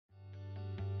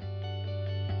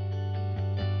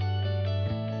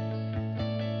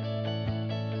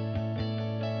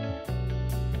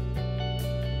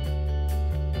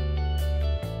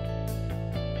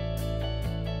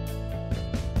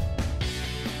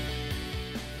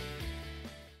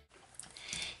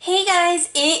Hey guys,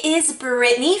 it is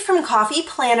Brittany from Coffee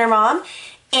Planner Mom,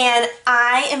 and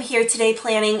I am here today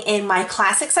planning in my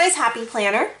classic size happy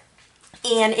planner.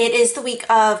 And it is the week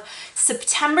of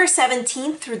September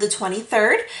 17th through the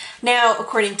 23rd. Now,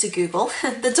 according to Google,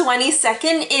 the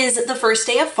 22nd is the first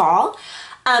day of fall.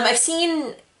 I've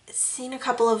seen a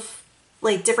couple of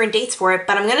different dates for it,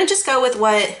 but I'm gonna just go with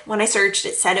when I searched,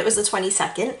 it said it was the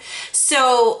 22nd.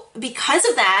 So because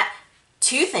of that,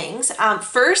 two things.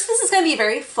 First, this is going to be a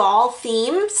very fall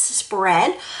themed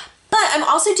spread, but I'm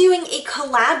also doing a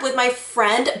collab with my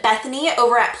friend Bethany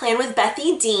over at Plan with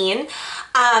Bethy Dean.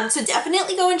 So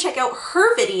definitely go and check out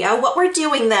her video. What we're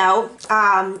doing though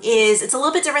is it's a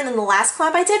little bit different than the last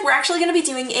collab I did. We're actually going to be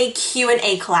doing a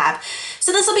Q&A collab.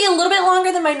 So this will be a little bit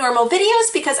longer than my normal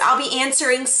videos because I'll be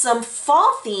answering some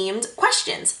fall themed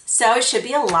questions. So it should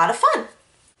be a lot of fun.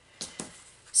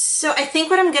 So I think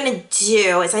what I'm going to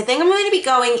do is I think I'm going to be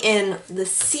going in the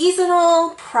seasonal,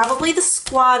 probably the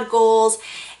squad goals,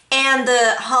 and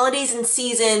the holidays and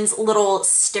seasons little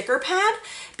sticker pad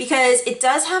because it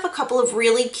does have a couple of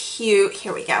really cute,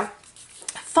 here we go,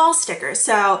 fall stickers.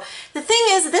 So the thing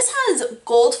is, this has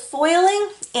gold foiling,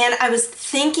 and I was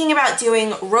thinking about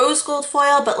doing rose gold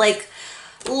foil, but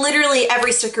literally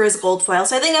every sticker is gold foil.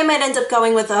 So I think I might end up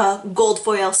going with a gold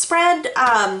foil spread.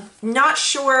 Not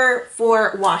sure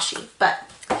for washi, but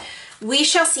we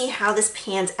shall see how this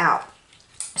pans out.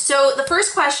 So the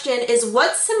first question is,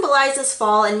 what symbolizes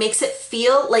fall and makes it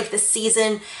feel like the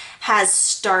season has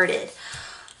started?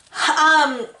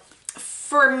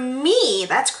 For me,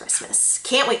 that's Christmas.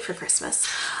 Can't wait for Christmas.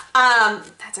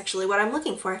 That's actually what I'm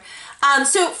looking for.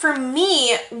 So for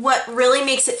me, what really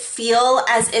makes it feel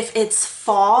as if it's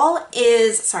fall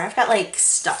is, sorry, I've got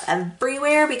stuff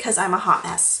everywhere because I'm a hot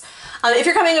mess. If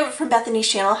you're coming over from Bethany's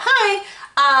channel, hi,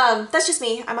 that's just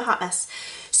me, I'm a hot mess.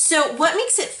 So what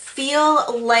makes it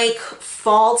feel like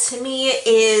fall to me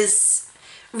is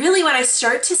really when I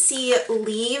start to see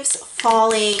leaves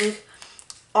falling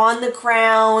on the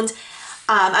ground.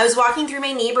 I was walking through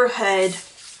my neighborhood.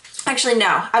 Actually,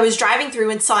 no, I was driving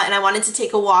through and saw it, and I wanted to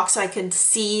take a walk so I could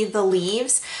see the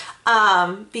leaves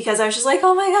because I was just like,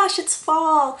 oh my gosh, it's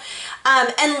fall.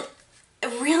 And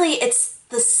really, it's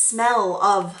the smell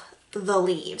of the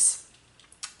leaves.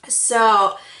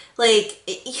 So,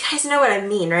 you guys know what I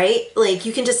mean, right?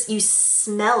 You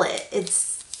smell it.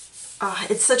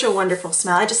 It's such a wonderful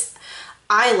smell.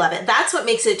 I love it. That's what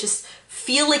makes it just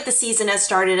feel like the season has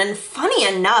started. And funny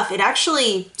enough, it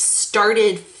actually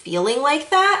started feeling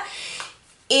like that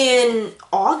in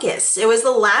August. It was the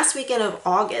last weekend of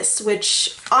August,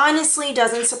 which honestly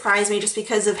doesn't surprise me just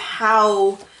because of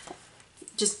how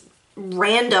just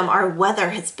random our weather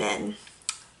has been.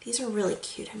 These are really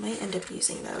cute. I might end up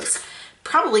using those.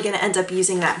 Probably going to end up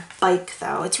using that bike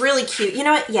though. It's really cute. You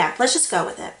know what? Yeah, let's just go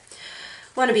with it.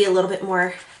 Want to be a little bit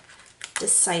more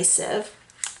decisive.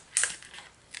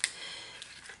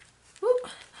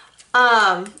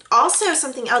 Also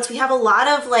something else, we have a lot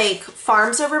of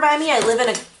farms over by me. I live in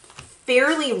a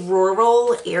fairly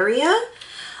rural area,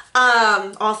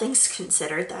 all things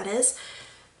considered, that is.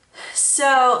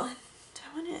 So,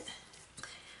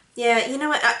 yeah, you know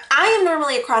what? I am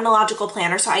normally a chronological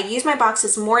planner, so I use my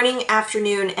boxes morning,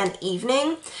 afternoon, and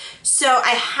evening. So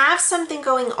I have something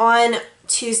going on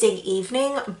Tuesday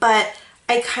evening, but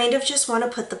I kind of just want to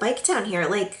put the bike down here.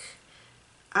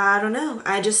 I don't know.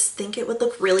 I just think it would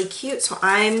look really cute, so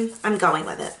I'm going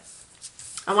with it.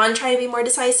 I want to try to be more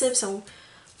decisive, so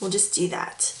we'll just do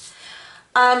that.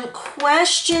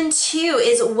 Question 2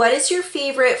 is, what is your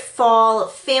favorite fall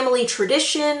family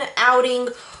tradition, outing,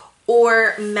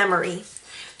 or memory?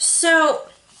 So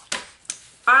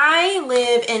I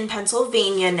live in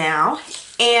Pennsylvania now,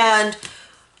 and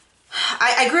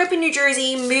I grew up in New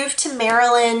Jersey, moved to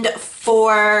Maryland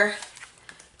for,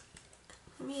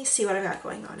 let me see what I've got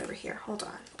going on over here. Hold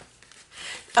on.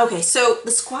 Okay, so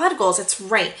the squad goals, that's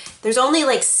right. There's only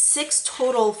 6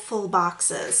 total full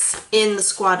boxes in the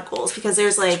squad goals because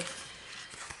there's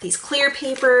these clear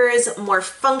papers, more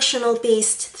functional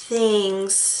based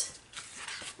things,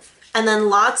 and then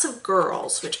lots of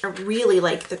girls, which I really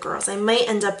like the girls. I might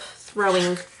end up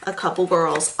throwing a couple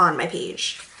girls on my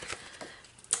page.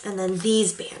 And then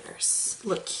these banners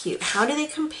look cute. How do they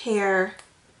compare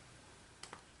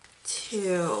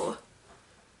to...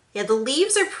 Yeah, the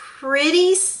leaves are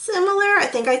pretty similar. I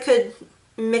think I could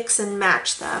mix and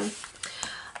match them.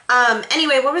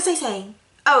 Anyway, what was I saying?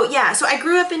 Oh yeah, so I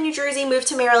grew up in New Jersey, moved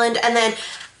to Maryland, and then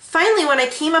finally when I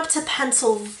came up to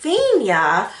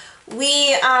Pennsylvania,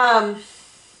 we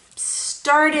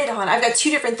started on, I've got 2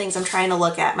 different things I'm trying to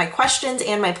look at, my questions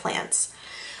and my plans.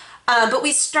 But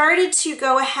we started to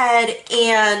go ahead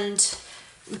and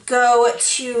go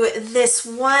to this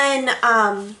one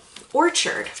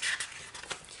orchard.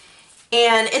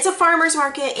 And it's a farmer's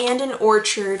market and an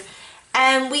orchard.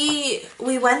 And we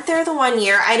went there the one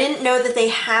year. I didn't know that they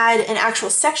had an actual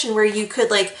section where you could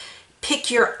like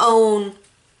pick your own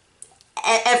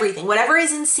everything. Whatever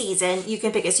is in season, you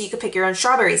can pick it. So you could pick your own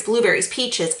strawberries, blueberries,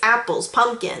 peaches, apples,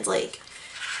 pumpkins, like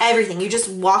everything. You just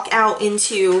walk out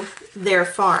into their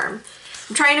farm.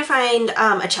 I'm trying to find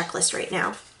a checklist right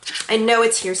now. I know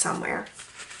it's here somewhere.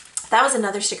 That was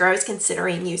another sticker I was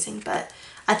considering using, but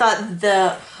I thought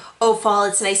the "Oh Fall,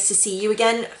 It's Nice to See You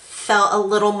Again" felt a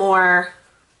little more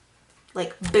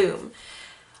like boom.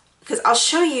 Because I'll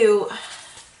show you,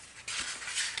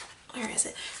 where is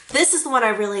it? This is the one I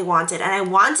really wanted, and I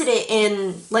wanted it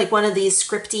in like one of these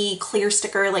scripty clear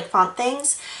sticker like font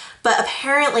things, but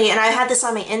apparently, and I had this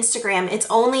on my Instagram, it's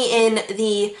only in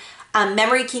the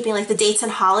memory keeping, like the dates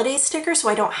and holidays sticker, so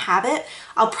I don't have it.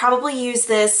 I'll probably use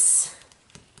this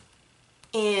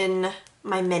in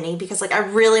my mini because like I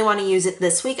really want to use it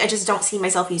this week. I just don't see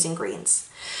myself using greens.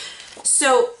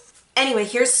 So anyway,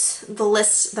 here's the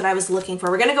list that I was looking for.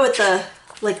 We're gonna go with the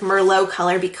like Merlot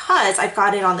color because I've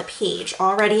got it on the page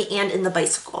already and in the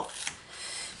bicycle.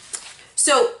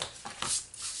 So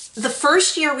the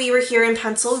first year we were here in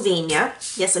Pennsylvania,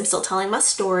 yes, I'm still telling my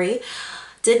story,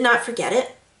 did not forget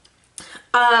it.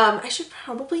 I should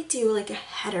probably do like a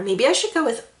header. Maybe I should go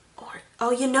with,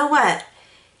 oh, you know what?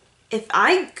 If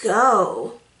I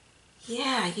go,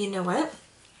 yeah, you know what?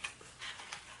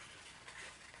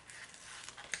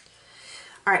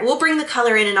 All right, we'll bring the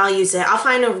color in and I'll use it. I'll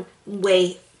find a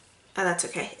way. Oh, that's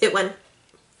okay. It went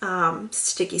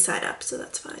sticky side up, so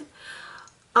that's fine.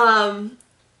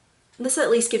 This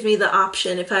at least gives me the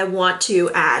option if I want to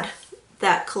add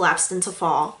that collapsed into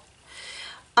fall.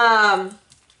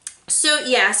 So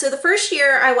yeah, so the first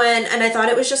year I went and I thought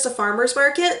it was just a farmer's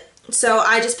market. So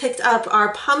I just picked up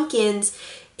our pumpkins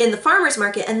in the farmer's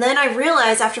market, and then I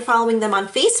realized after following them on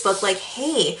Facebook, like,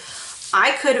 hey,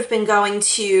 I could have been going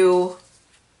to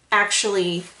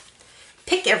actually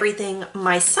pick everything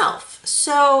myself.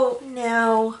 So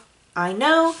now I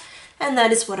know, and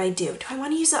that is what I do. Do I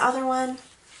want to use the other one?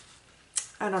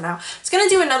 I don't know. I was going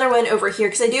to do another one over here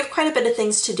because I do have quite a bit of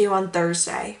things to do on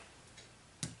Thursday.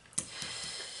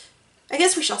 I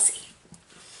guess we shall see.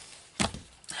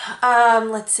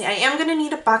 Let's see. I am going to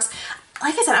need a box.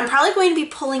 Like I said, I'm probably going to be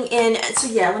pulling in. So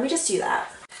yeah, let me just do that.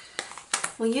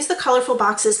 We'll use the colorful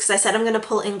boxes because I said I'm going to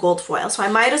pull in gold foil. So I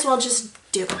might as well just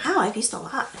do, wow, I've used a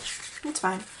lot. It's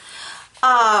fine.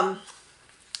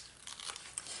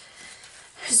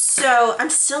 So I'm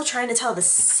still trying to tell the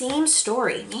same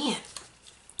story. Man,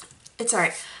 it's all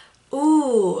right.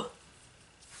 Ooh.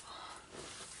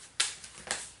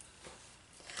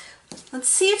 Let's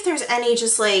see if there's any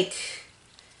just like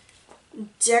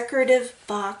decorative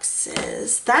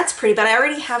boxes. That's pretty, but I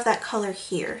already have that color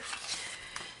here.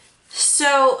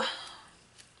 So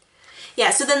yeah,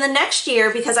 so then the next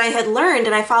year, because I had learned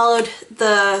and I followed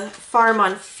the farm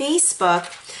on Facebook,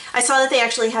 I saw that they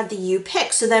actually had the U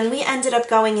pick. So then we ended up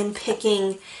going and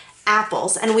picking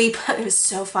apples, and it was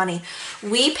so funny.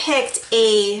 We picked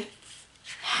a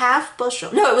half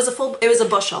bushel. No, it was a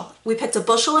bushel. We picked a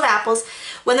bushel of apples.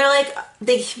 When they're like,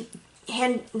 they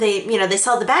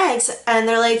sell the bags and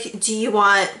they're like, do you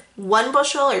want one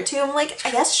bushel or two? I'm like,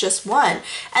 I guess just one.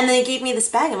 And they gave me this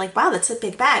bag. I'm like, wow, that's a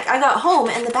big bag. I got home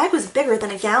and the bag was bigger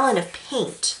than a gallon of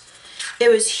paint. It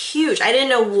was huge. I didn't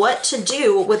know what to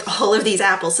do with all of these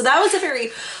apples. So that was a very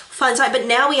fun time. But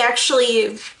now we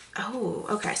actually, oh,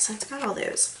 okay. So it's got all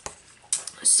those.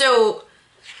 So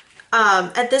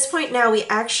at this point now we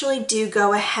actually do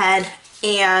go ahead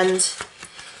and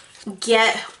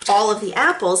get all of the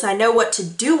apples. I know what to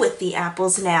do with the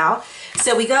apples now.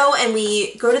 So we go and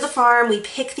we go to the farm, we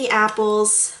pick the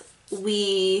apples.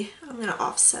 I'm gonna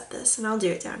offset this and I'll do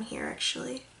it down here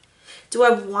actually. Do I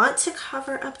want to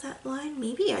cover up that line?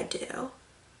 Maybe I do.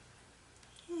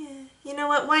 Yeah, you know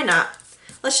what, why not?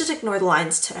 Let's just ignore the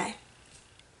lines today.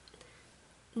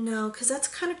 No, because that's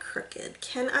kind of crooked.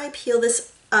 Can I peel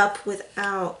this up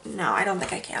without, no, I don't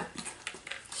think I can.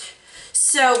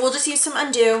 So we'll just use some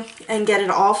undo and get it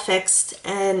all fixed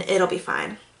and it'll be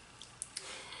fine.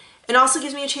 It also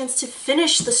gives me a chance to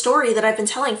finish the story that I've been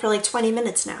telling for like 20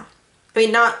 minutes now. I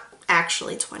mean, not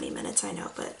actually 20 minutes, I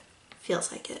know, but it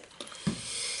feels like it.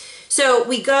 So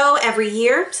we go every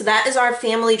year. So that is our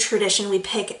family tradition.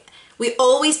 We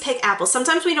always pick apples.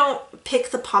 Sometimes we don't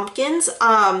pick the pumpkins.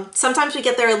 Sometimes we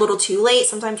get there a little too late.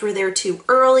 Sometimes we're there too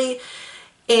early.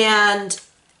 And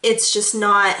it's just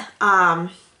not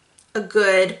a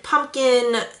good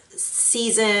pumpkin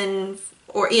season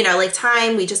or, you know, like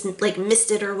time. We just like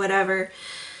missed it or whatever.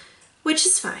 which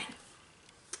is fine.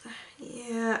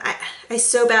 Yeah, I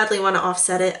so badly want to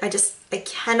offset it. I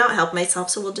cannot help myself,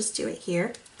 so we'll just do it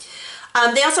here.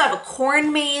 They also have a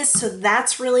corn maze, so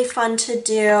that's really fun to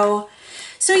do.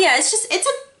 So yeah,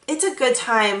 it's a good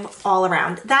time all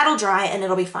around. That'll dry and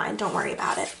it'll be fine. Don't worry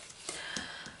about it.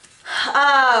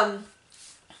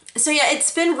 So yeah,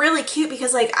 it's been really cute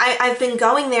because like I've been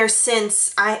going there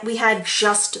since we had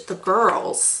just the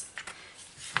girls.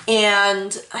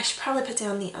 And I should probably put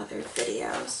down the other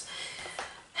videos.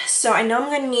 So I know I'm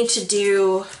going to need to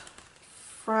do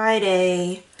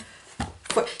Friday.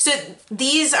 So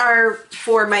these are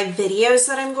for my videos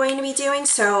that I'm going to be doing.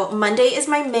 So Monday is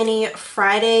my mini.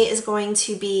 Friday is going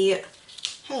to be,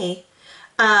 hey,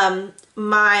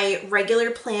 my regular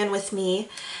plan with me.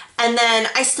 And then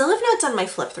I still have not done my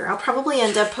flip through. I'll probably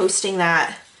end up posting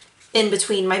that in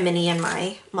between my mini and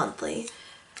my monthly,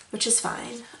 which is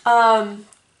fine.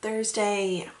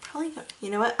 Thursday, probably, you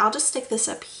know what? I'll just stick this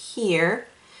up here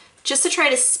just to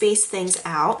try to space things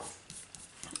out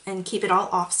and keep it all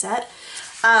offset.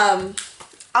 I'll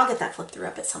get that flip through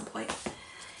up at some point.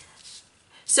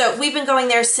 So we've been going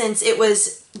there since it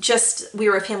was just, we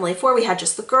were a family of 4, we had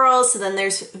just the girls. So then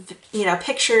there's, you know,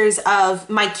 pictures of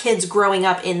my kids growing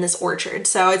up in this orchard.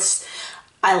 So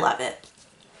I love it.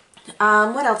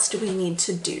 What else do we need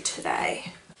to do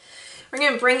today? We're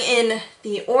gonna bring in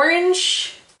the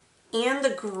orange and the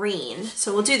green.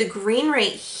 So we'll do the green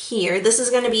right here. This is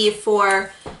gonna be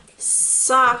for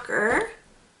soccer.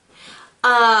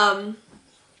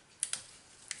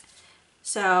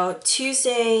 So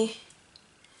Tuesday,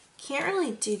 can't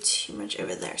really do too much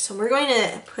over there. So we're going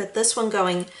to put this one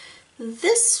going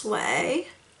this way.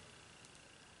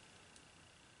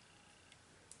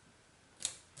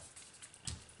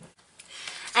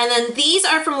 And then these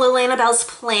are from Lil Annabelle's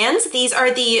Plans. These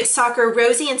are the Soccer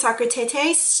Rosie and Soccer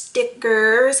Tete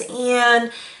stickers. And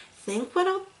I think what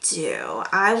I'll do,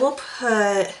 I will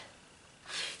put,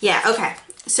 yeah, okay.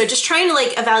 So just trying to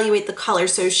like evaluate the color.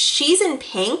 So she's in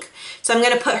pink. So I'm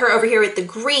going to put her over here with the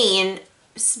green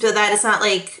so that it's not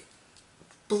like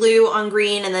blue on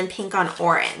green and then pink on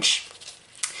orange.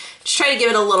 Just try to give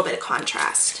it a little bit of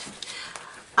contrast.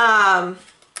 I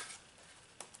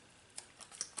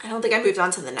don't think I moved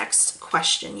on to the next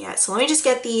question yet. So let me just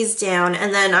get these down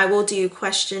and then I will do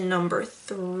question number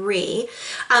 3.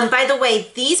 By the way,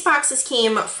 these boxes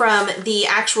came from the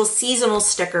actual seasonal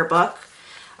sticker book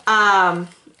that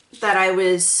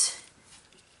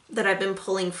I've been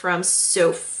pulling from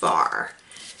so far.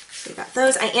 So we got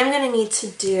those. I am going to need to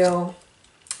do,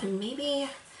 maybe,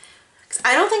 'cause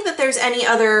I don't think that there's any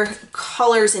other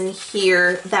colors in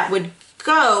here that would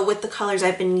go with the colors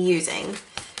I've been using.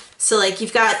 So like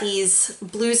you've got these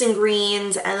blues and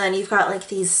greens, and then you've got like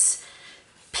these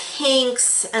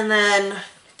pinks, and then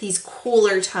these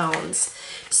cooler tones.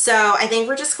 So I think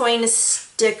we're just going to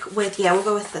stick with, yeah, we'll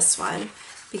go with this one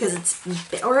because it's,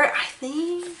 or I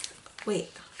think, wait.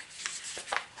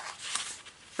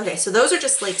 Okay, so those are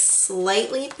just like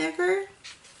slightly bigger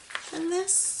than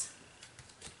this.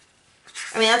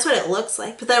 I mean, that's what it looks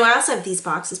like. But then I also have these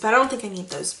boxes, but I don't think I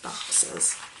need those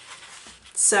boxes.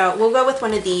 So we'll go with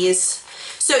one of these.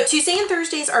 So Tuesday and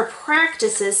Thursdays are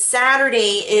practices.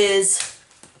 Saturday is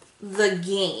the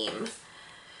game.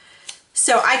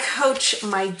 So I coach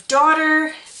my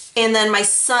daughter, and then my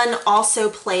son also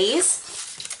plays.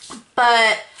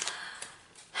 But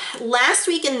last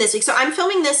week and this week, so I'm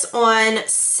filming this on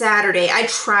Saturday. I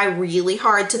try really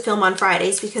hard to film on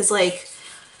Fridays because like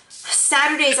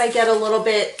Saturdays I get a little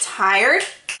bit tired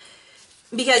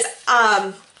because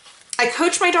I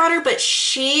coach my daughter, but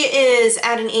she is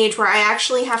at an age where I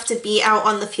actually have to be out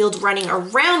on the field running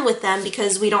around with them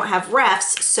because we don't have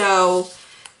refs. So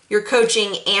you're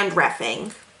coaching and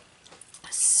reffing.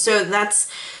 So that's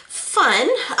fun.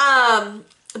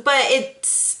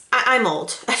 But I'm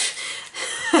old.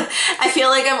 I feel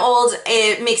like I'm old.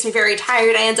 It makes me very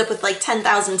tired. I end up with like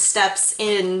 10,000 steps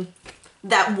in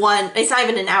that one. It's not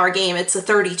even an hour game. It's a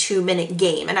 32-minute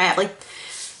game. And I have like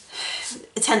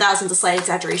 10,000 is a slight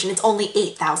exaggeration. It's only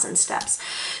 8,000 steps.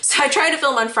 So I try to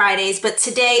film on Fridays, but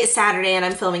today is Saturday and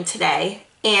I'm filming today.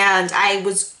 And I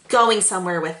was going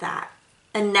somewhere with that.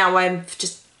 And now I've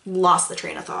just lost the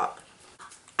train of thought.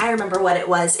 I remember what it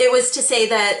was. It was to say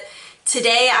that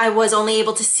today I was only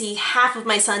able to see half of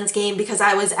my son's game because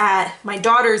I was at my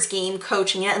daughter's game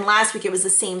coaching it, and last week it was the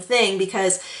same thing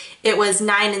because it was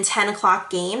 9 and 10 o'clock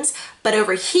games, but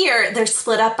over here they're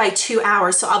split up by 2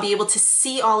 hours, so I'll be able to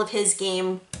see all of his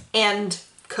game and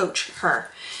coach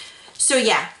her. So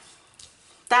yeah,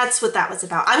 that's what that was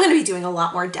about. I'm going to be doing a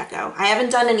lot more deco. I haven't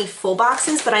done any full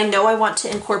boxes, but I know I want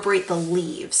to incorporate the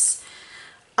leaves.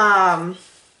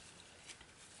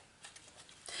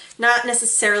 Not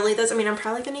necessarily those. I mean, I'm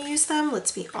probably going to use them.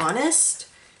 Let's be honest.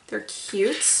 They're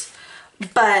cute.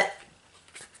 But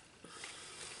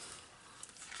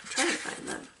I'm trying to find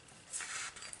them.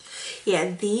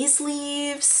 Yeah, these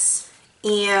leaves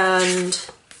and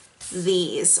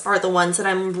these are the ones that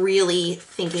I'm really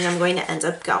thinking I'm going to end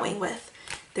up going with.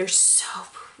 They're so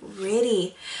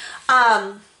pretty.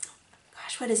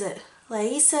 Gosh, what is it?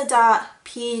 Laisa.pwm,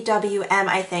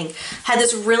 I think, had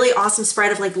this really awesome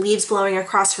spread of like leaves blowing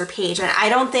across her page. And I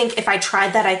don't think if I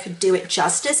tried that I could do it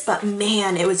justice, but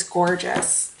man, it was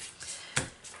gorgeous.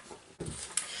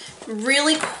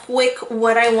 Really quick,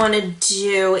 what I want to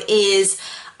do is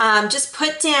just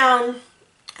put down,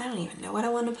 I don't even know what I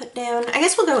want to put down. I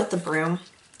guess we'll go with the broom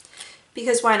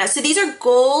because why not? So these are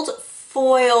gold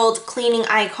foiled cleaning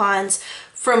icons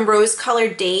from Rose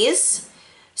Colored Days.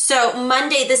 So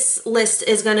Monday, this list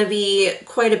is going to be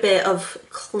quite a bit of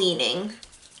cleaning.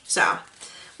 So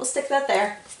we'll stick that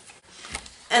there.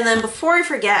 And then before I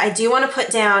forget, I do want to put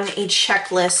down a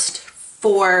checklist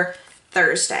for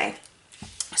Thursday.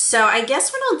 So I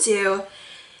guess what I'll do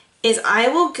is I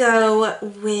will go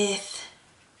with,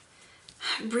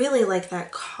 I really like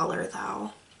that color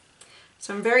though.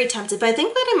 So I'm very tempted, but I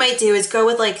think what I might do is go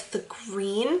with like the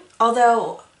green,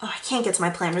 although I can't get to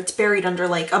my planner. It's buried under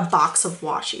like a box of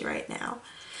washi right now.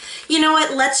 You know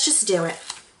what? Let's just do it.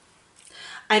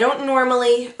 I don't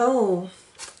normally, oh,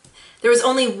 there was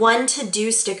only one to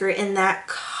do sticker in that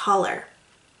color.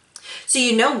 So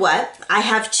you know what? I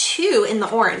have two in the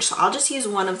orange, so I'll just use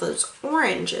one of those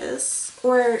oranges.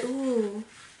 Or, ooh,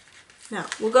 no,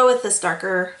 we'll go with this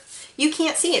darker. You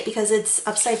can't see it because it's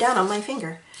upside down on my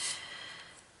finger.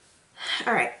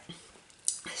 All right,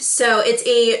 so it's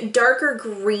a darker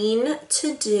green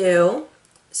to do.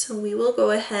 So we will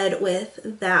go ahead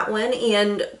with that one.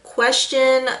 And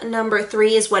question number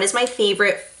 3 is, what is my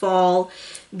favorite fall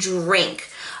drink?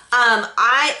 I'm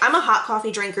a hot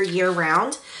coffee drinker year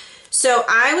round. So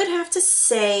I would have to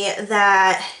say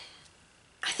that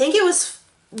I think it was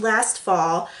last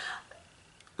fall,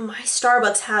 my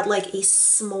Starbucks had like a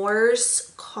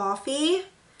s'mores coffee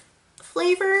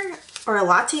flavor or a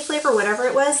latte flavor, whatever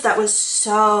it was, that was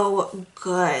so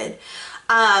good.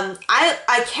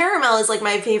 Caramel is like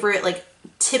my favorite, like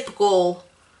typical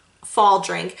fall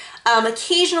drink.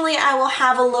 Occasionally I will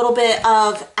have a little bit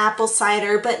of apple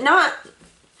cider, but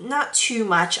not too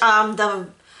much. The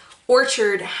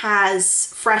Orchard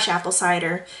has fresh apple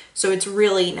cider, so it's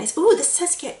really nice. Ooh, this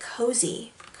says get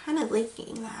cozy. Kind of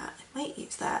liking that. I might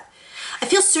use that. I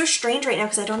feel so strange right now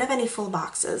because I don't have any full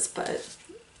boxes, but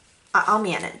I'll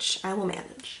manage. I will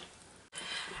manage.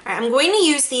 All right, I'm going to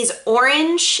use these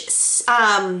orange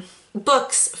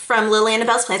books from Lil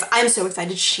Annabelle's Plans. I'm so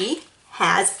excited. She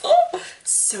has, oh,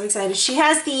 so excited. She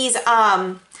has these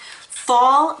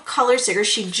fall color stickers.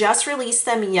 She just released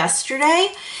them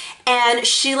yesterday, and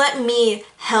she let me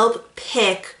help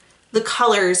pick the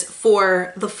colors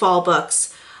for the fall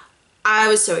books. I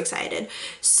was so excited.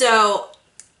 So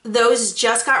those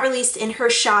just got released in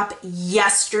her shop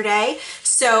yesterday.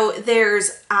 So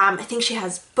there's, I think she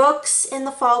has books in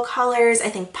the fall colors, I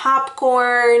think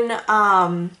popcorn,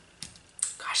 gosh,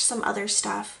 some other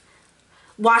stuff.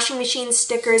 Washing machine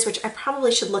stickers, which I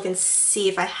probably should look and see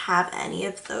if I have any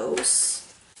of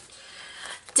those.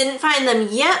 Didn't find them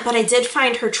yet, but I did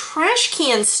find her trash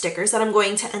can stickers that I'm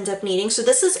going to end up needing. So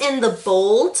this is in the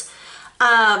bold.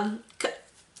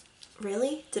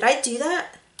 Really? Did I do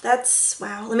that? That's,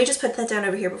 wow. Let me just put that down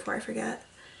over here before I forget.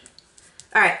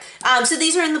 All right, so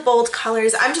these are in the bold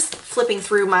colors. I'm just flipping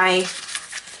through my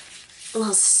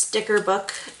little sticker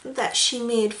book that she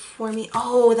made for me.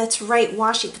 Oh, that's right,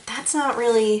 washi, but that's not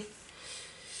really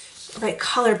the right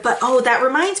color. But oh, that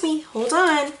reminds me, hold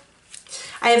on.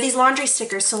 I have these laundry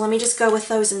stickers, so let me just go with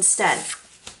those instead.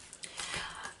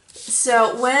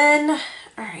 So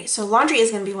all right, so laundry is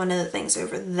gonna be one of the things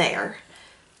over there.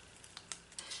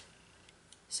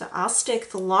 So I'll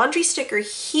stick the laundry sticker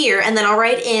here, and then I'll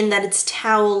write in that it's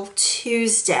Towel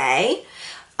Tuesday.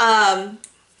 My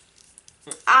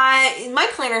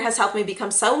planner has helped me become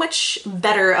so much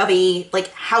better of a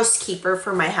housekeeper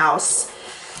for my house.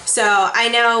 So I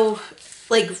now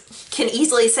can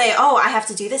easily say, oh, I have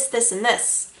to do this, this, and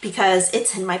this because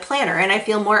it's in my planner, and I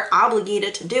feel more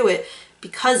obligated to do it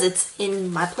because it's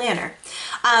in my planner.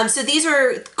 So these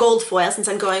are gold foil, since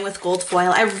I'm going with gold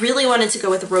foil. I really wanted to go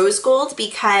with rose gold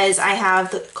because I have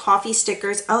the coffee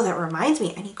stickers. Oh, that reminds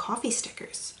me, I need coffee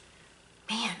stickers.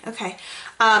 Man, okay.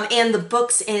 And the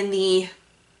books in the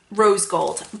rose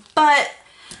gold. But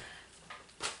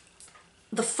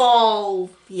the fall,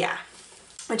 yeah.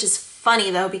 Which is funny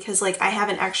though, because I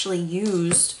haven't actually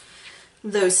used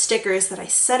those stickers that I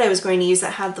said I was going to use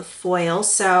that had the foil,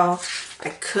 so I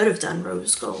could have done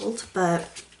rose gold,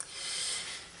 but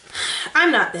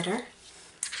I'm not bitter.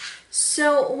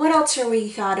 So what else are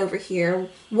we got over here?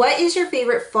 What is your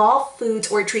favorite fall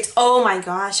foods or treats? Oh my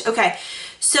gosh. Okay.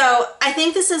 So I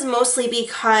think this is mostly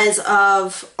because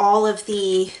of all of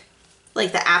the,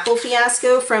 like the apple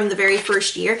fiasco from the very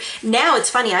first year. Now it's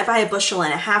funny, I buy a bushel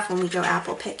and a half when we go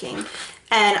apple picking.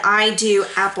 And I do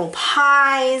apple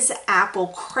pies, apple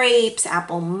crepes,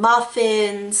 apple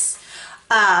muffins.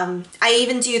 I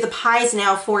even do the pies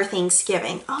now for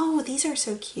Thanksgiving. Oh, these are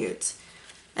so cute.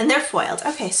 And they're foiled.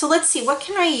 Okay, so let's see, what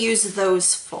can I use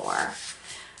those for?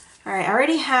 All right, I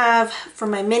already have, for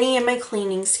my mini and my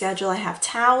cleaning schedule, I have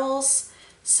towels,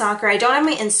 soccer. I don't have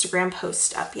my Instagram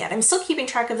post up yet. I'm still keeping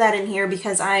track of that in here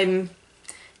because I'm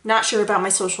not sure about my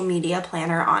social media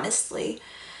planner, honestly.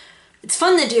 It's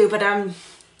fun to do, but I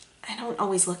don't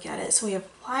always look at it. So we have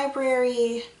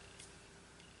library.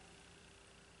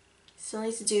 Still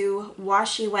need to do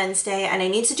Washi Wednesday, and I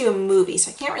need to do a movie,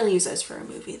 so I can't really use those for a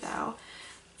movie though.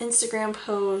 Instagram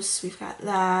posts, we've got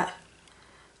that.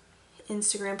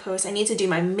 Instagram posts. I need to do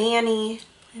my mani.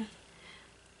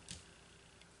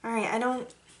 All right, I don't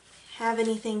have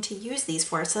anything to use these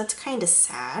for, so that's kind of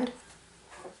sad.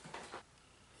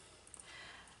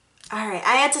 All right,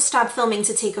 I had to stop filming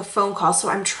to take a phone call, so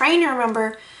I'm trying to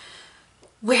remember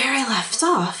where I left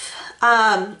off.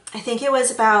 I think it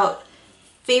was about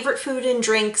favorite food and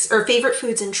drinks, or favorite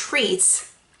foods and treats.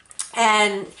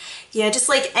 And yeah, just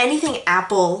like anything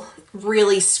apple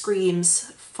really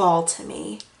screams fall to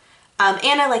me.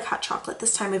 And I like hot chocolate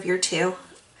this time of year too.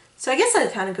 So I guess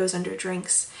that kind of goes under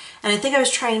drinks. And I think I was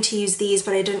trying to use these,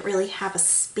 but I didn't really have a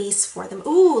space for them.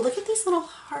 Ooh, look at these little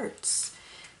hearts.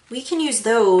 We can use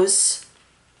those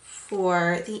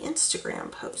for the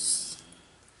Instagram posts.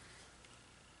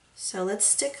 So let's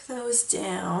stick those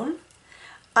down.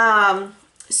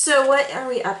 So what are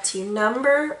we up to?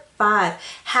 Number 5.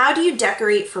 How do you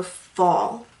decorate for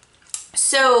fall?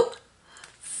 So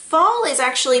fall is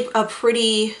actually a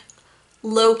pretty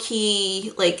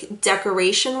low-key, like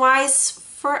decoration-wise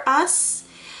for us.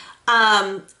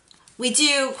 We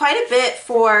do quite a bit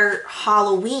for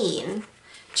Halloween,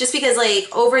 just because like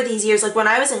over these years, like when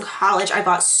I was in college, I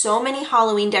bought so many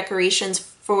Halloween decorations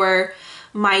for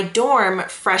my dorm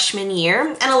freshman year,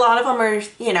 and a lot of them are,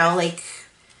 you know, like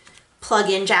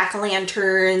plug-in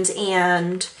jack-o'-lanterns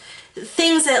and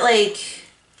things that like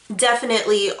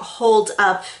definitely hold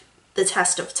up the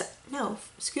test of time. No,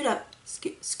 scoot up,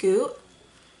 scoot.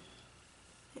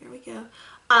 There we go.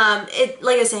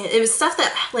 Like I was saying, it was stuff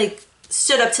that like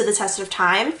stood up to the test of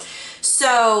time.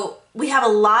 So we have a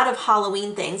lot of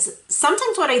Halloween things.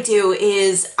 Sometimes what I do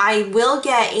is I will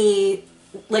get a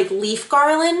like leaf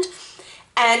garland,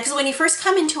 and because when you first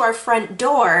come into our front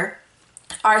door,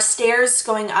 our stairs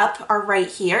going up are right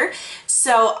here.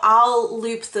 So I'll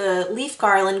loop the leaf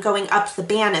garland going up the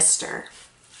banister.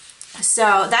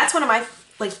 So that's one of my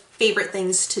like favorite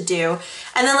things to do.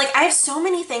 And then like I have so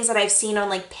many things that I've seen on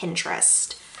like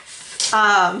Pinterest.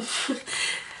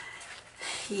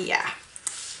 Yeah,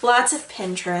 lots of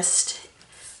Pinterest,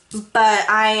 but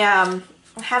I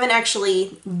haven't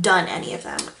actually done any of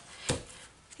them.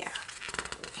 Yeah,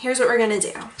 here's what we're gonna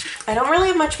do. I don't really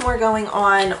have much more going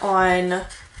on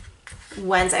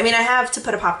Wednesday. I mean, I have to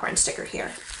put a popcorn sticker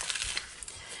here.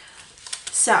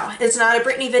 So it's not a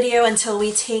Bethany video until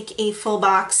we take a full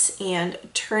box and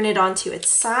turn it onto its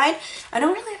side. I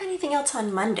don't really have anything else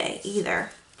on Monday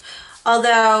either.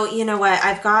 Although, you know what,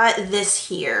 I've got this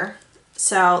here.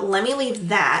 So let me leave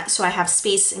that so I have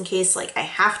space in case like I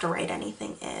have to write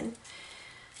anything in.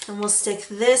 And we'll stick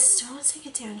this, do I want to stick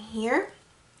it down here?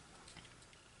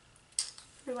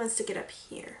 Or do I want to stick it up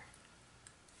here?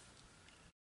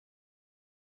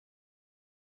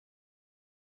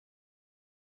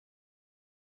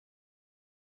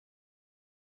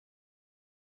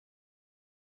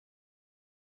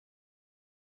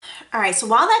 All right, so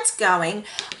while that's going,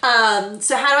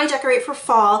 so how do I decorate for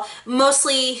fall?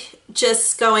 Mostly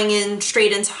just going in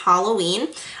straight into Halloween.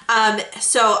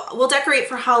 So we'll decorate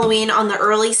for Halloween on the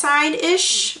early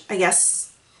side-ish. I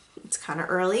guess it's kind of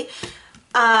early.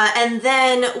 And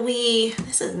then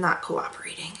this is not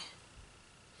cooperating.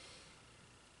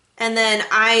 And then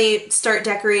I start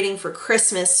decorating for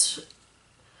Christmas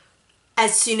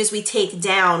as soon as we take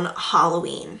down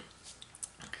Halloween.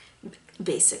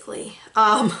 Basically.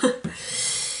 I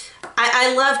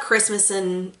love Christmas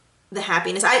and the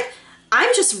happiness. I'm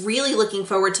just really looking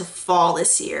forward to fall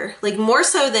this year. Like more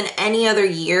so than any other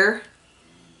year.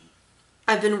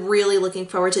 I've been really looking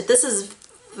forward to it. This is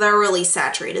thoroughly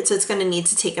saturated, so it's going to need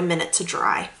to take a minute to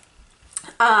dry.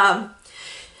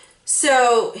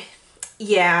 So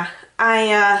yeah,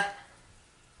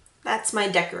 that's my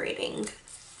decorating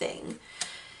thing.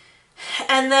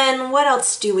 And then what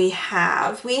else do we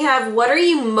have? We have, what are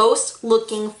you most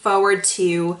looking forward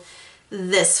to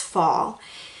this fall?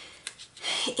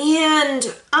 And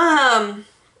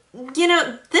you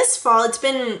know, this fall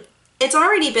it's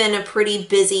already been a pretty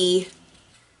busy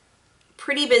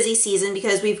season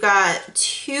because we've got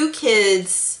 2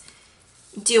 kids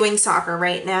doing soccer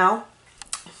right now.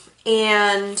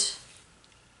 And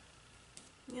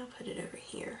I'll put it over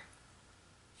here.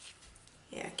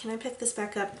 Yeah, can I pick this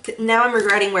back up? Now I'm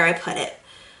regretting where I put it.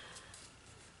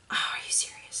 Oh, are you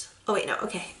serious? Oh wait, no,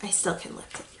 okay, I still can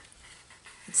lift it.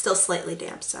 It's still slightly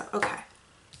damp, so okay.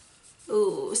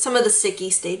 Ooh, some of the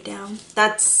sticky stayed down.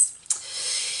 That's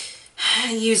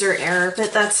user error,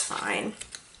 but that's fine.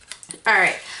 All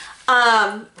right.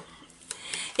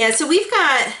 Yeah, so we've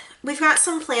got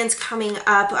some plans coming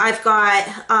up. I've got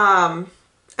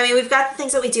we've got the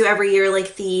things that we do every year,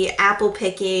 like the apple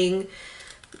picking.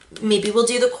 Maybe we'll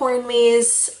do the corn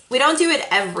maze. We don't do it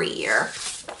every year,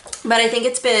 but I think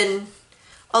it's been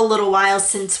a little while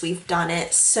since we've done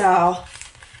it, so I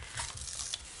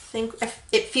think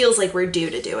it feels like we're due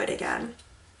to do it again.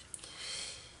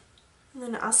 And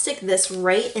then I'll stick this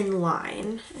right in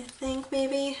line, I think,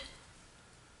 maybe.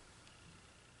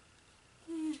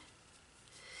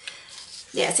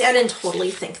 Yeah, see, I didn't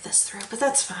totally think this through, but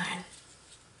that's fine.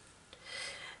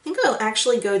 I think I'll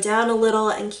actually go down a little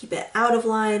and keep it out of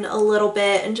line a little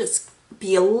bit and just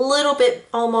be a little bit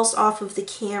almost off of the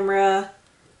camera.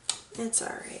 It's all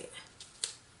right.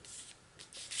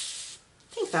 I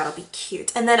think that'll be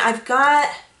cute. And then I've got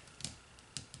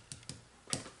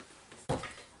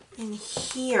in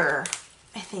here,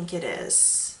 I think it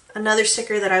is, another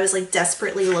sticker that I was like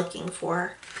desperately looking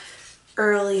for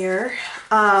earlier.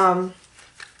 Where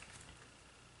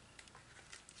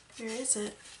is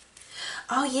it?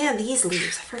 Oh yeah, these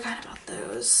leaves. I forgot about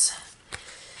those.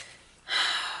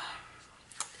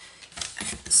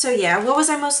 So yeah, what was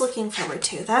I most looking forward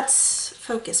to? That's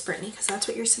focus, Brittany, because that's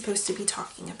what you're supposed to be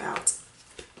talking about.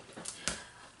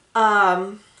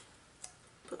 But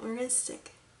we're gonna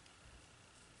stick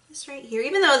this right here.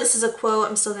 Even though this is a quote,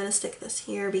 I'm still gonna stick this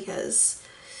here because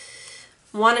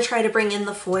I want to try to bring in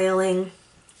the foiling.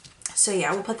 So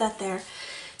yeah, we'll put that there.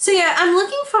 So yeah, I'm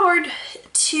looking forward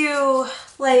to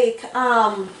like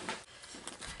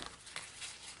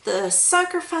the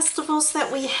soccer festivals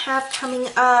that we have coming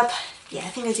up. Yeah, I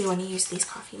think I do want to use these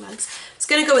coffee mugs. It's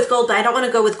gonna go with gold, but I don't want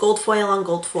to go with gold foil on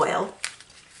gold foil.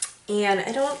 And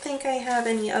I don't think I have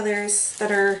any others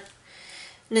that are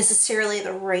necessarily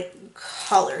the right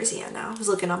colors. Yeah, no, I was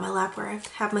looking on my lap where I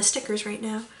have my stickers right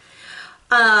now.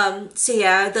 So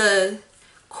yeah, the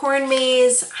corn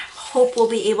maze, I hope we'll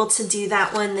be able to do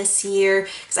that one this year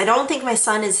because I don't think my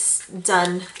son has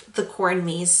done the corn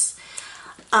maze.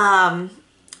 I'm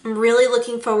really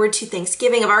looking forward to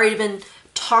Thanksgiving. I've already been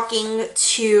talking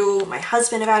to my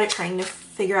husband about it, trying to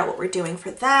figure out what we're doing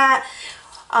for that.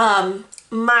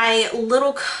 My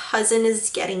little cousin is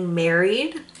getting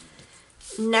married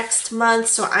next month,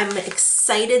 so I'm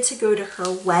excited to go to her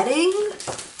wedding.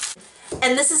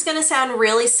 And this is gonna sound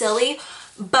really silly,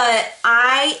 but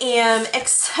I am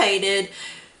excited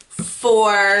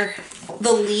for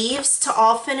the leaves to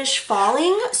all finish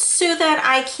falling so that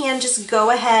I can just go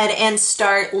ahead and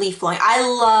start leaf blowing. I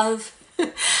love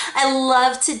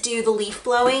to do the leaf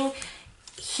blowing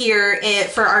here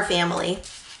for our family.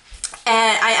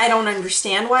 And I don't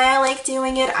understand why I like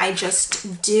doing it. I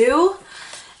just do.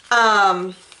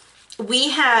 We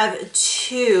have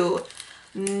 2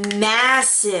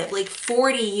 massive, like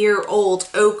 40-year-old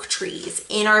oak trees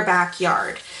in our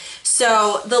backyard.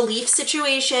 So the leaf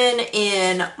situation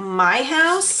in my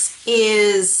house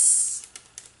is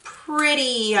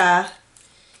pretty,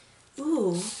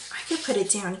 ooh, I could put it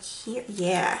down here.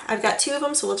 Yeah, I've got 2 of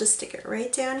them, so we'll just stick it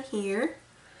right down here.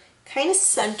 Kind of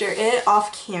center it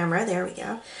off camera. There we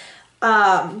go.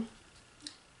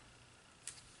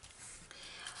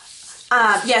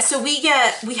 Yeah, so we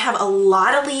have a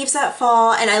lot of leaves that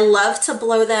fall, and I love to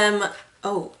blow them.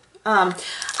 Oh,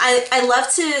 I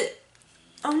love to,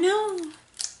 oh no.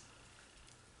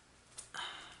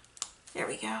 There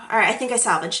we go. All right, I think I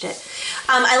salvaged it.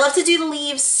 I love to do the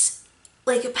leaves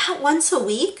like about once a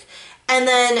week and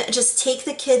then just take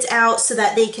the kids out so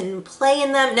that they can play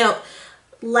in them. No,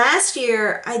 last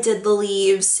year I did the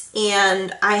leaves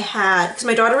and I had, because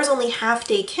my daughter was only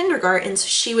half-day kindergarten, so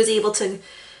she was able to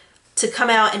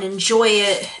come out and enjoy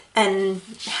it and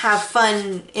have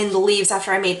fun in the leaves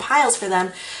after I made piles for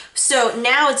them. So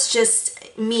now it's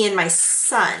just me and my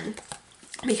son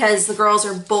because the girls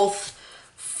are both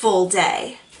full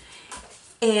day.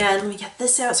 And let me get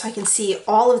this out so I can see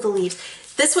all of the leaves.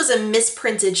 This was a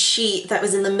misprinted sheet that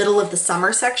was in the middle of the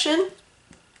summer section.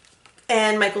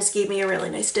 And Michaels gave me a really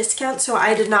nice discount, so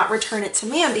I did not return it to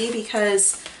MAMBI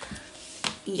because,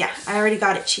 yeah, I already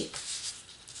got it cheap.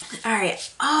 All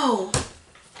right. Oh,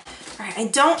 all right. I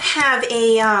don't have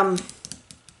a,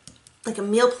 like a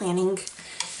meal planning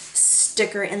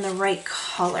sticker in the right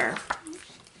color.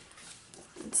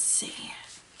 Let's see.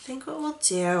 I think what we'll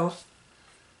do.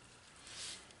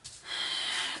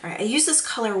 All right, I used this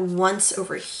color once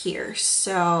over here,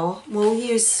 so we'll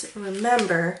use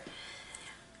Remember,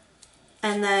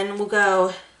 and then we'll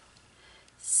go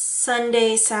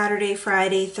Sunday, Saturday,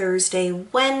 Friday, Thursday,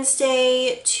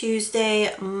 Wednesday,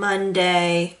 Tuesday,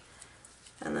 Monday,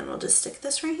 and then we'll just stick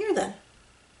this right here then.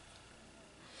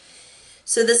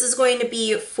 So this is going to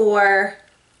be for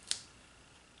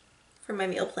my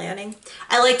meal planning.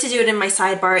 I like to do it in my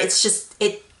sidebar. It's just,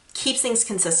 it keeps things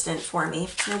consistent for me.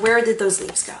 Now, where did those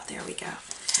leaves go? There we go.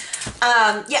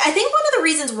 Yeah, I think one of the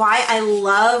reasons why I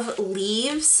love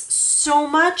leaves so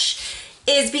much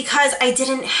is because I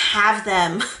didn't have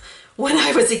them when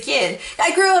I was a kid.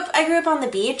 I grew up on the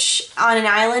beach on an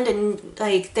island, and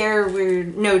like there were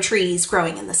no trees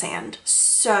growing in the sand.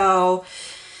 So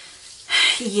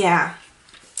yeah,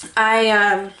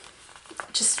 I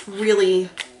just really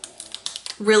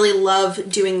love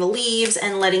doing the leaves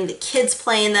and letting the kids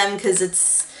play in them, because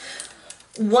it's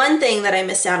one thing that I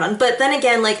missed out on. But then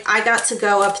again, like I got to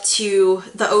go up to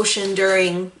the ocean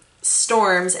during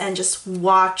storms and just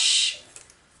watch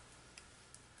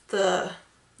the,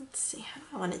 let's see, how do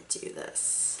I want to do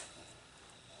this?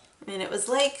 I mean, it was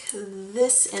like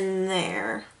this in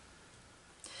there.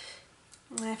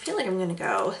 I feel like I'm gonna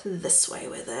go this way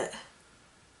with it.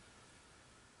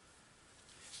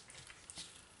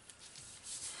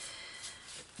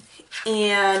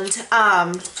 And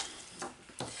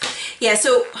yeah,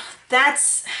 so that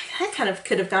kind of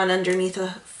could have gone underneath a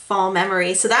fall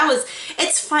memory. So that was,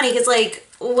 it's funny because like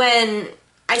when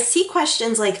I see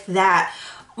questions like that,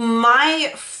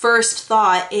 my first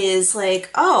thought is like,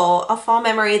 oh, a fall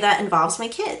memory that involves my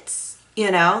kids,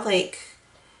 you know, like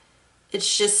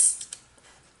it's just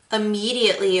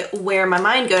immediately where my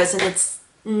mind goes. And it's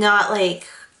not like,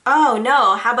 oh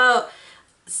no, how about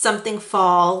something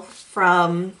fall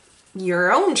from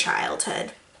your own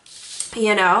childhood,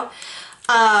 you know?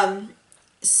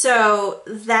 So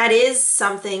that is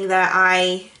something that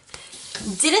I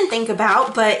didn't think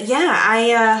about, but yeah,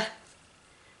 I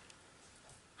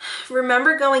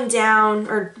remember going down,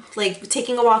 or like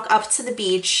taking a walk up to the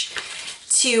beach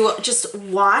to just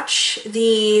watch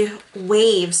the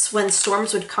waves when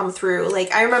storms would come through.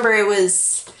 Like I remember it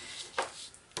was,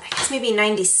 I guess maybe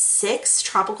 96,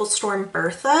 Tropical Storm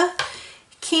Bertha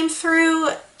came through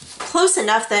close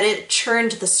enough that it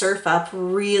churned the surf up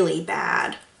really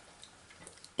bad.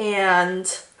 And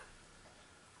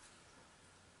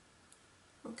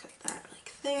look at that,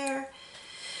 like there.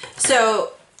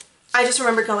 So I just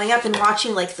remember going up and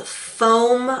watching like the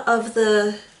foam of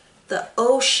the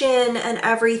ocean and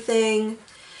everything.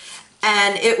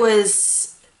 And it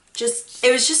was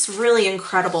just really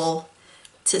incredible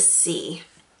to see.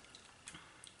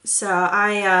 So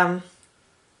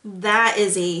that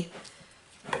is a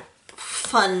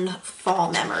fun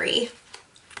fall memory.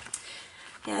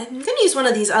 Yeah, I'm gonna use one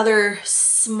of these other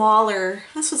smaller,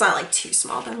 this was not like too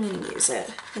small, but I'm gonna use it.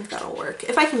 I think that'll work,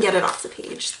 if I can get it off the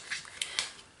page.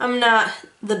 I'm not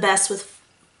the best with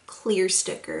clear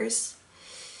stickers.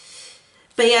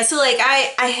 But yeah, so like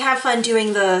I have fun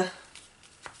doing the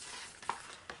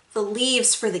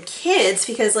leaves for the kids,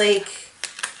 because like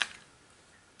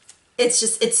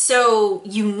it's so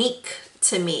unique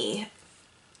to me,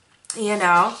 you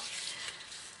know?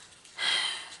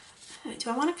 Do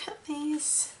I want to cut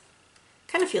these?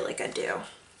 Kind of feel like I do.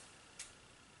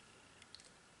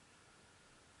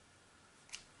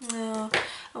 No.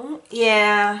 Oh,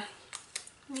 yeah.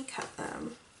 Let me cut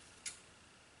them.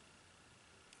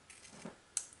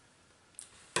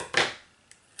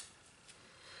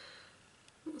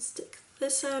 We'll stick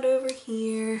this out over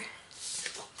here.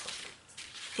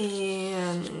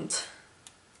 And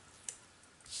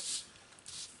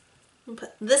we'll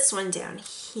put this one down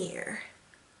here.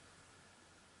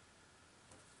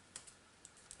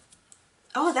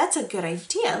 Oh, that's a good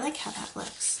idea. I like how that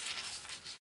looks.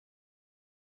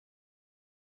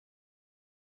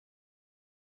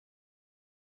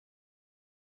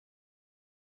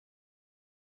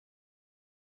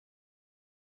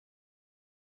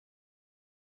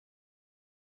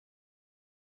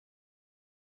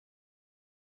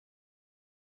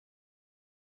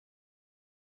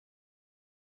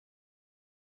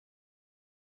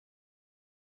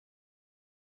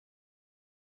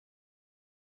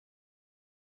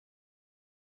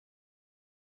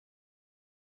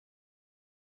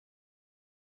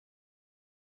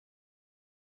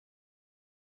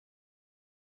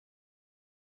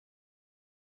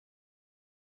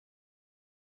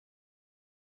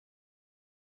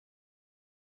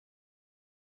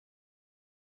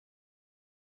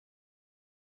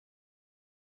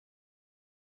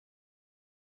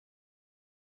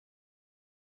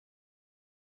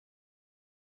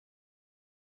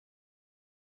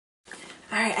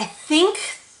 All right, I think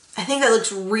that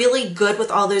looks really good with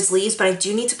all those leaves, but I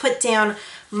do need to put down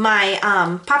my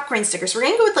popcorn stickers. We're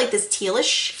gonna go with like this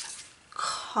tealish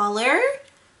color.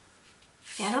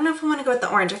 Yeah, I don't know if I want to go with the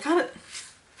orange.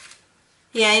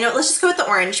 Yeah, you know what, let's just go with the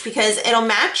orange because it'll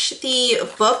match the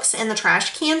books and the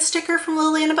trash can sticker from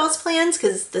Little Annabelle's Plans,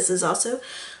 because this is also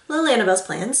Little Annabelle's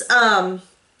Plans.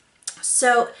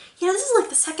 So, you know, this is like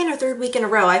the second or third week in a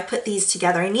row I've put these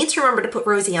together. I need to remember to put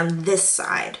Rosie on this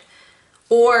side,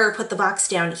 or put the box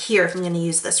down here if I'm going to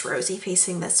use this Rosie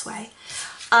facing this way.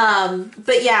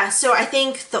 But yeah, so I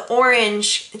think the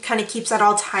orange kind of keeps that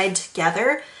all tied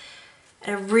together.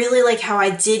 And I really like how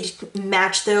I did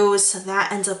match those, so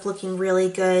that ends up looking really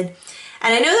good.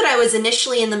 And I know that I was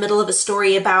initially in the middle of a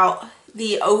story about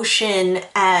the ocean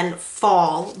and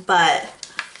fall, but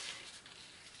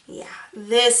yeah,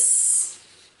 this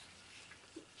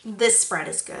spread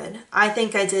is good. I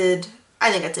think I did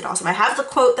awesome. I have the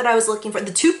quote that I was looking for,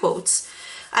 the two quotes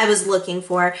I was looking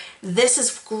for. This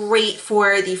is great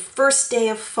for the first day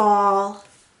of fall.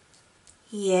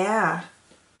 Yeah.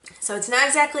 So it's not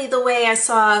exactly the way I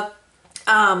saw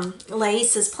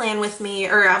Lais's plan with me,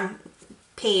 or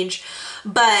page,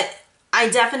 but I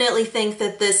definitely think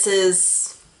that this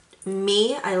is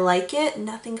me. I like it.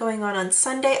 Nothing going on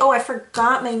Sunday. Oh, I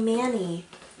forgot my Manny.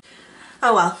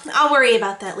 Oh well, I'll worry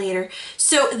about that later.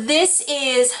 So this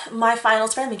is my final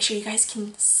spread. Make sure you guys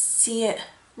can see it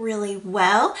really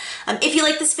well. If you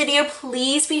like this video,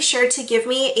 please be sure to give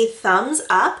me a thumbs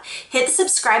up. Hit the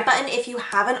subscribe button if you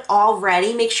haven't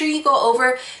already. Make sure you go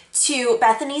over to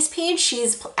Bethany's page.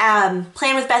 She's Plan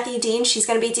with Bethy Dean. She's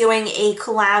going to be doing a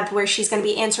collab where she's going to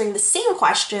be answering the same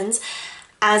questions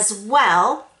as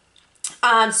well.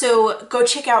 So go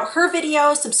check out her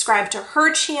video, subscribe to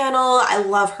her channel. I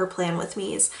love her Plan with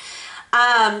me's.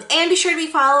 And be sure to be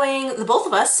following the both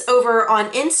of us over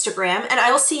on Instagram, and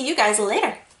I will see you guys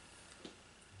later.